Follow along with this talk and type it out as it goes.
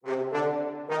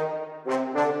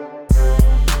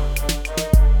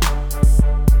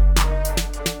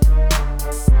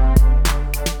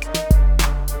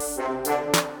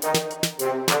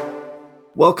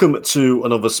Welcome to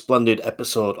another splendid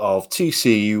episode of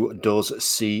TCU Does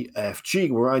CFG,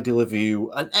 where I deliver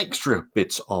you an extra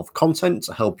bit of content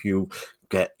to help you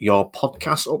get your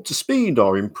podcast up to speed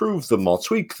or improve them or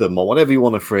tweak them or whatever you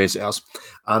want to phrase it as.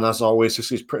 And as always,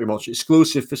 this is pretty much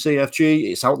exclusive for CFG.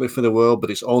 It's out there for the world,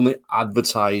 but it's only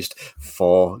advertised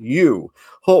for you.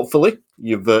 Hopefully,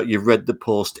 you've read the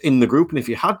post in the group. And if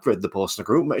you had read the post in the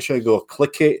group, make sure you go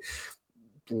click it,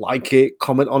 like it,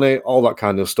 comment on it, all that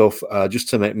kind of stuff, just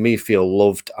to make me feel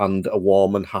loved and a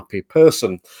warm and happy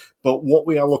person. But what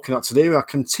we are looking at today, we are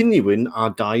continuing our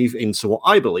dive into what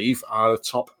I believe are the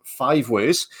top 5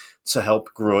 ways to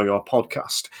help grow your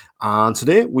podcast. And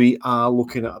today we are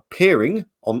looking at appearing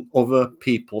on other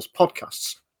people's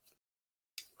podcasts.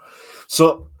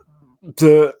 So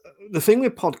the thing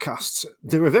with podcasts,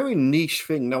 they're a very niche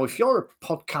thing. Now, if you're a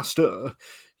podcaster,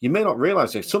 you may not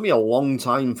realize it took me a long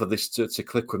time for this to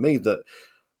click with me that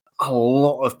a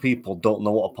lot of people don't know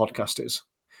what a podcast is.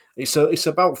 It's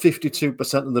about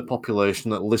 52% of the population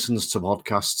that listens to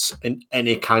podcasts in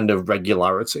any kind of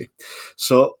regularity.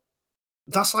 So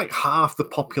that's like half the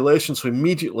population. So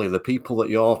immediately the people that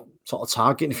you're sort of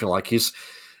targeting, if you like, is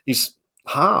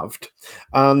halved.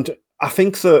 And I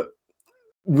think that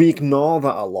we ignore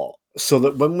that a lot. So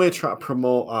that when we're trying to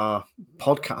promote our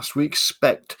podcast, we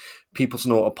expect people to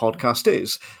know what a podcast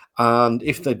is. And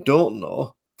if they don't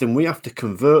know, then we have to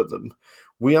convert them.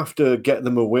 We have to get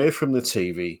them away from the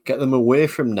TV, get them away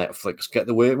from Netflix, get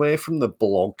them away from the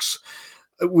blogs.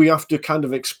 We have to kind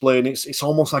of explain it's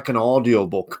almost like an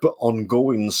audiobook, but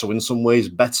ongoing. So in some ways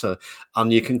better.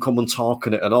 And you can come and talk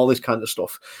on it and all this kind of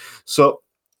stuff. So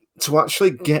to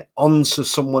actually get onto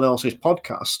someone else's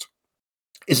podcast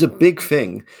is a big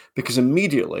thing, because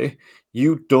immediately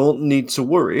you don't need to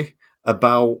worry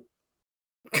about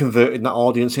converting that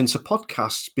audience into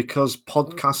podcasts, because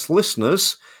podcast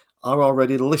listeners are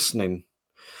already listening.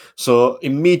 So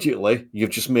immediately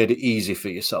you've just made it easy for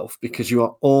yourself, because you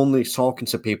are only talking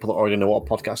to people that already know what a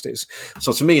podcast is.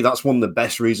 So to me, that's one of the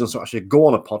best reasons to actually go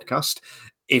on a podcast,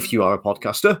 if you are a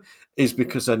podcaster, is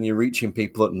because then you're reaching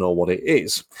people that know what it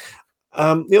is.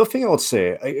 The other thing I would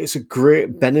say, it's a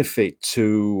great benefit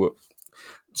to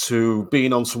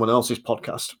being on someone else's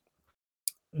podcast.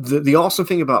 The awesome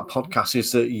thing about podcasts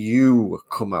is that you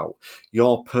come out,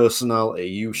 your personality,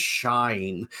 you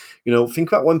shine. Think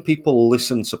about when people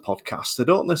listen to podcasts, they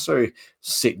don't necessarily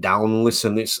sit down and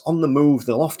listen. It's on the move.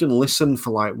 They'll often listen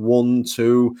for like 1,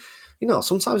 2,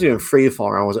 sometimes even 3 or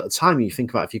 4 hours at a time. You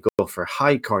think about if you go for a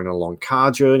hike or in a long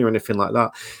car journey or anything like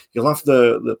that, you'll have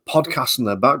the podcast in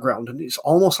the background, and it's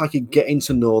almost like you're getting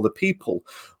to know the people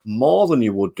more than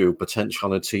you would do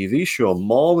potentially on a TV show,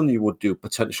 more than you would do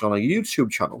potentially on a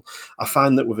YouTube channel. I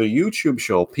find that with a YouTube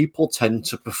show, people tend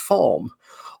to perform.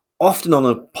 Often on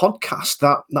a podcast,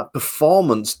 that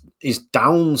performance is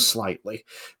down slightly,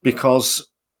 because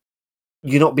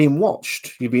you're not being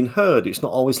watched, you're being heard. It's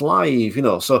not always live,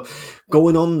 So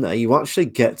going on there, you actually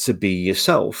get to be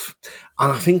yourself.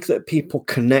 And I think that people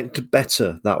connect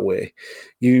better that way.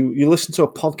 You listen to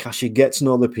a podcast, you get to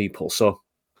know the people. So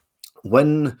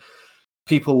when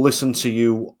people listen to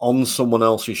you on someone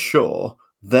else's show,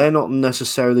 they're not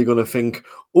necessarily going to think,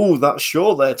 oh, that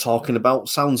show they're talking about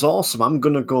sounds awesome, I'm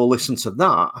going to go listen to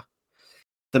that.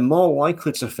 They're more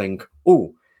likely to think,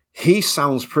 oh, he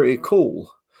sounds pretty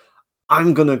cool,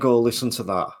 I'm going to go listen to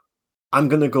that. I'm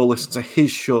going to go listen to his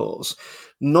shows.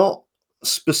 Not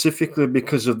specifically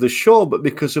because of the show, but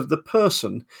because of the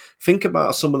person. Think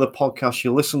about some of the podcasts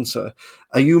you listen to.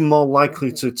 Are you more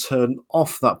likely to turn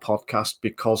off that podcast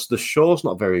because the show's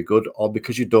not very good, or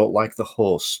because you don't like the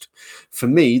host? For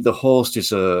me, the host it's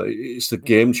the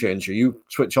game changer. You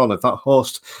switch on, if that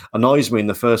host annoys me in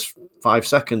the first 5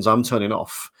 seconds, I'm turning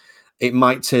off. It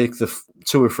might take the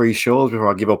 2 or 3 shows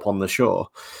before I give up on the show.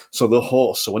 So the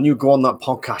host, so when you go on that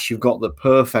podcast, you've got the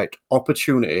perfect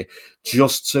opportunity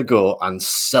just to go and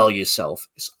sell yourself.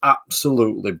 It's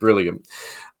absolutely brilliant.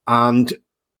 And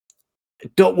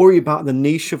don't worry about the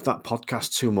niche of that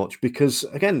podcast too much, because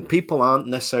again, people aren't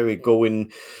necessarily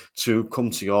going to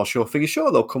come to your show for your show.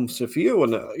 They'll come to for you.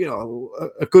 And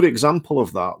a good example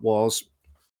of that was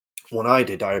when I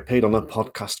appeared on a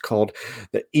podcast called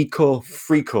the Eco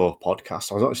Freako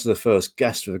podcast. I was actually the first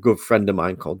guest with a good friend of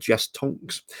mine called Jess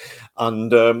Tonks.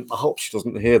 And I hope she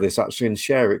doesn't hear this actually and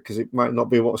share it, because it might not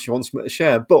be what she wants me to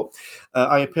share. But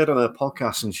I appeared on her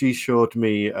podcast, and she showed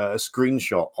me a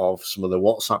screenshot of some of the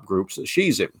WhatsApp groups that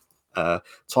she's in,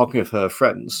 talking with her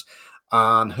friends.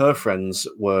 And her friends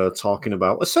were talking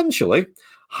about essentially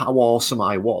how awesome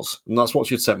I was. And that's what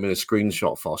she'd sent me a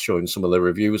screenshot for, showing some of the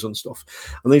reviews and stuff.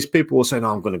 And these people were saying,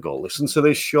 oh, I'm going to go listen to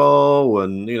this show.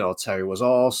 And, Terry was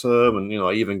awesome. And,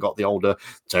 I even got the older,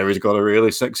 Terry's got a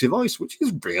really sexy voice, which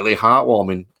is really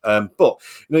heartwarming. But,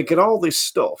 get all this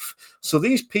stuff. So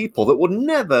these people that would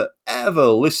never, ever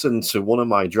listen to one of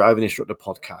my driving instructor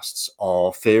podcasts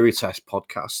or theory test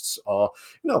podcasts or,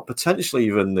 potentially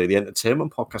even the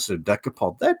entertainment podcast of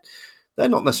Decapod, they're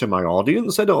not necessarily my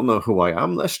audience. They don't know who I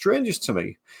am. They're strangers to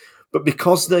me. But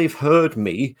because they've heard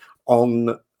me on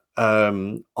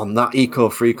that Eco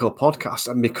Freako podcast,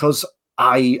 and because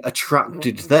I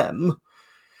attracted them,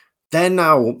 they're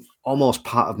now almost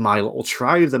part of my little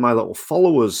tribe. They're my little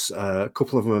followers. A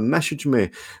couple of them have messaged me.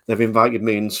 They've invited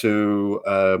me into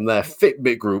their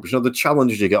Fitbit groups, the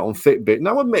challenges you get on Fitbit.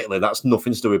 Now, admittedly, that's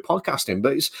nothing to do with podcasting,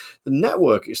 but it's the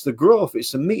network, it's the growth,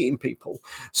 it's the meeting people.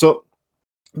 So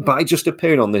by just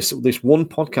appearing on this one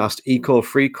podcast, Eco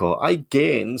Freako, I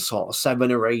gained sort of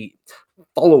 7 or 8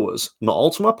 followers. Not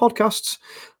all to my podcasts.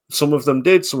 Some of them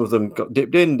did. Some of them got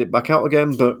dipped in, dipped back out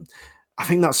again. But I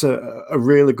think that's a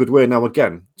really good way. Now,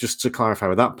 again, just to clarify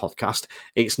with that podcast,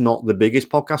 it's not the biggest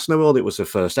podcast in the world. It was the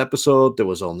first episode. There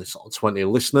was only sort of 20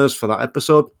 listeners for that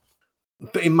episode.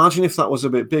 But imagine if that was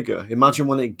a bit bigger. Imagine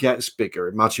when it gets bigger.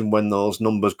 Imagine when those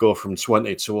numbers go from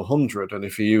 20 to 100. And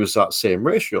if you use that same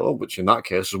ratio, which in that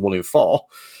case is 1 in 4,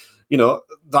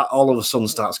 that all of a sudden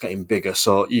starts getting bigger.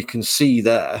 So you can see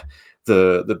there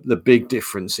the big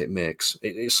difference it makes.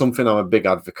 It's something I'm a big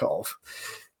advocate of.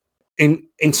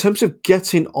 In terms of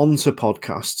getting onto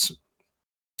podcasts,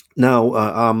 now,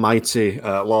 our mighty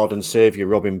Lord and Saviour,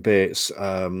 Robin Bates,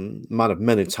 man of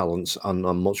many talents and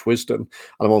much wisdom, and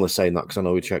I'm only saying that because I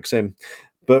know he checks in,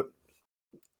 but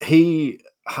he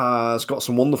has got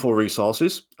some wonderful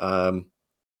resources to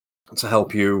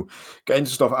help you get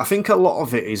into stuff. I think a lot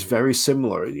of it is very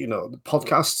similar. The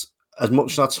podcasts, as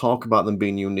much as I talk about them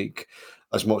being unique,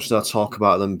 as much as I talk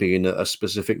about them being a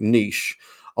specific niche,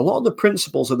 a lot of the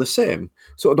principles are the same.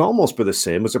 So it'd almost be the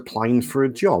same as applying for a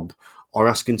job, or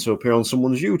asking to appear on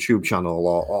someone's YouTube channel,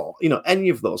 or any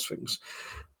of those things.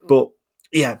 But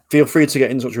yeah, feel free to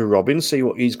get in touch with Robin, see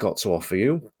what he's got to offer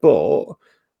you. But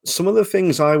some of the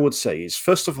things I would say is,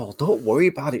 first of all, don't worry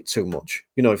about it too much.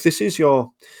 If this is your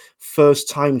first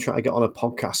time trying to get on a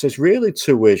podcast, there's really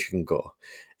 2 ways you can go.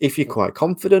 If you're quite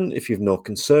confident, if you've no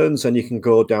concerns, then you can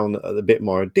go down a bit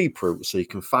more a deep route. So you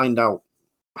can find out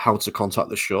how to contact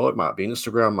the show. It might be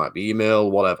Instagram, might be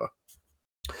email, whatever.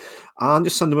 And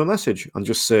just send them a message and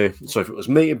just say, so if it was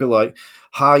me, it'd be like,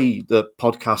 hi, the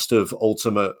podcast of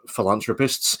ultimate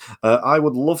philanthropists. I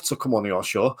would love to come on your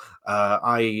show.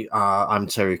 I'm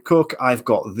Terry Cook. I've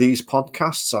got these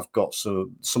podcasts. I've got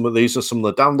some of these are some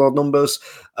of the download numbers.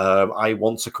 I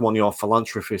want to come on your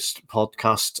philanthropist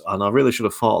podcast. And I really should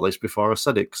have thought of this before I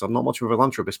said it, because I'm not much of a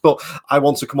philanthropist, but I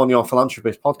want to come on your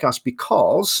philanthropist podcast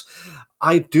because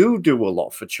I do a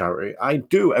lot for charity. I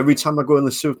do. Every time I go in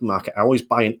the supermarket, I always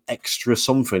buy an extra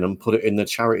something and put it in the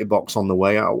charity box on the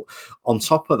way out. On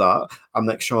top of that, I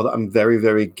make sure that I'm very,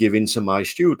 very giving to my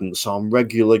students. So I'm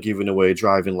regularly giving away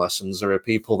driving lessons. There are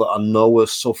people that I know are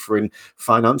suffering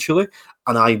financially,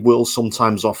 and I will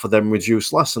sometimes offer them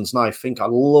reduced lessons. And I think I'd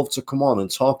love to come on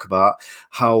and talk about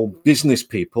how business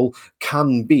people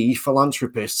can be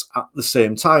philanthropists at the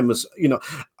same time as,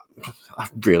 I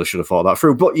really should have thought that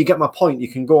through, but you get my point. You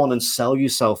can go on and sell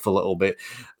yourself a little bit,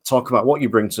 talk about what you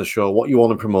bring to the show, what you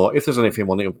want to promote. If there's anything you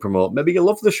want to promote, maybe you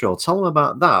love the show, tell them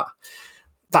about that.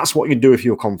 That's what you do if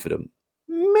you're confident.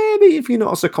 Maybe if you're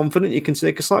not so confident, you can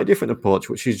take a slightly different approach,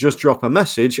 which is just drop a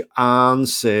message and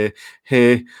say,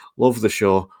 hey, love the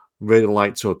show, really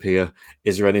like to appear.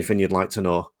 Is there anything you'd like to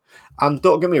know? And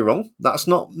don't get me wrong, that's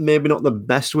maybe not the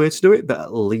best way to do it, but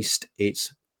at least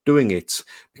it's doing it,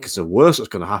 because the worst that's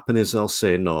going to happen is they'll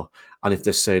say no. And if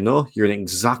they say no, you're in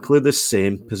exactly the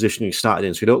same position you started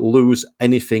in, so you don't lose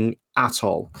anything at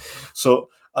all. So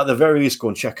at the very least, go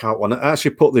and check out one. I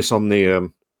actually put this on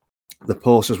the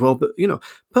post as well, but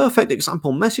perfect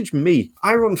example. Message me.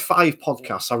 I run 5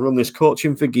 podcasts. I run this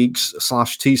Coaching for Geeks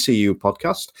 /TCU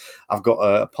podcast. I've got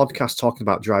a podcast talking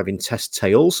about driving test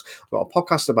tales. I've got a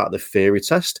podcast about the theory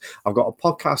test. I've got a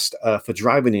podcast for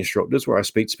driving instructors where I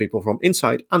speak to people from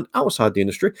inside and outside the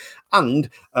industry. And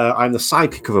I'm the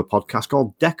sidekick of a podcast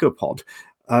called Decapod.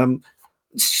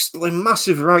 It's just a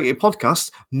massive variety of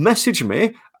podcasts. Message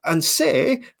me and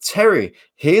say, Terry,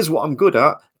 here's what I'm good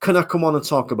at. Can I come on and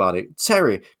talk about it?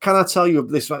 Terry, can I tell you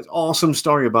this awesome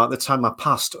story about the time I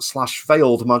passed /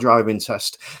 failed my driving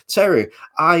test? Terry,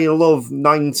 I love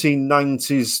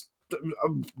 1990s,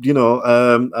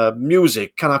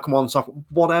 music. Can I come on and talk?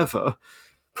 Whatever.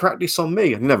 Practice on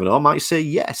me. I never know. I might say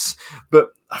yes. But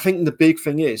I think the big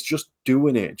thing is just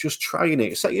doing it, just trying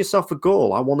it. Set yourself a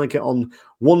goal. I want to get on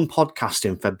one podcast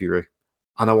in February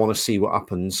and I want to see what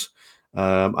happens.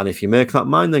 And if you make that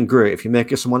mine, then great. If you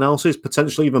make it someone else's,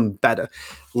 potentially even better.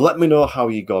 Let me know how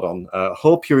you got on.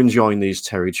 Hope you're enjoying these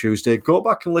Terry Tuesday. Go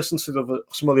back and listen to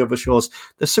some of the other shows.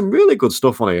 There's some really good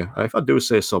stuff on here, if I do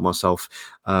say so myself.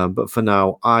 But for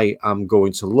now, I am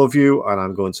going to love you and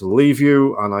I'm going to leave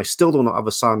you. And I still do not have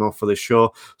a sign off for this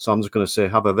show. So I'm just going to say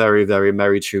have a very, very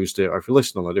merry Tuesday. Or if you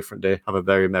listen on a different day, have a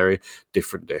very merry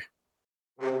different day.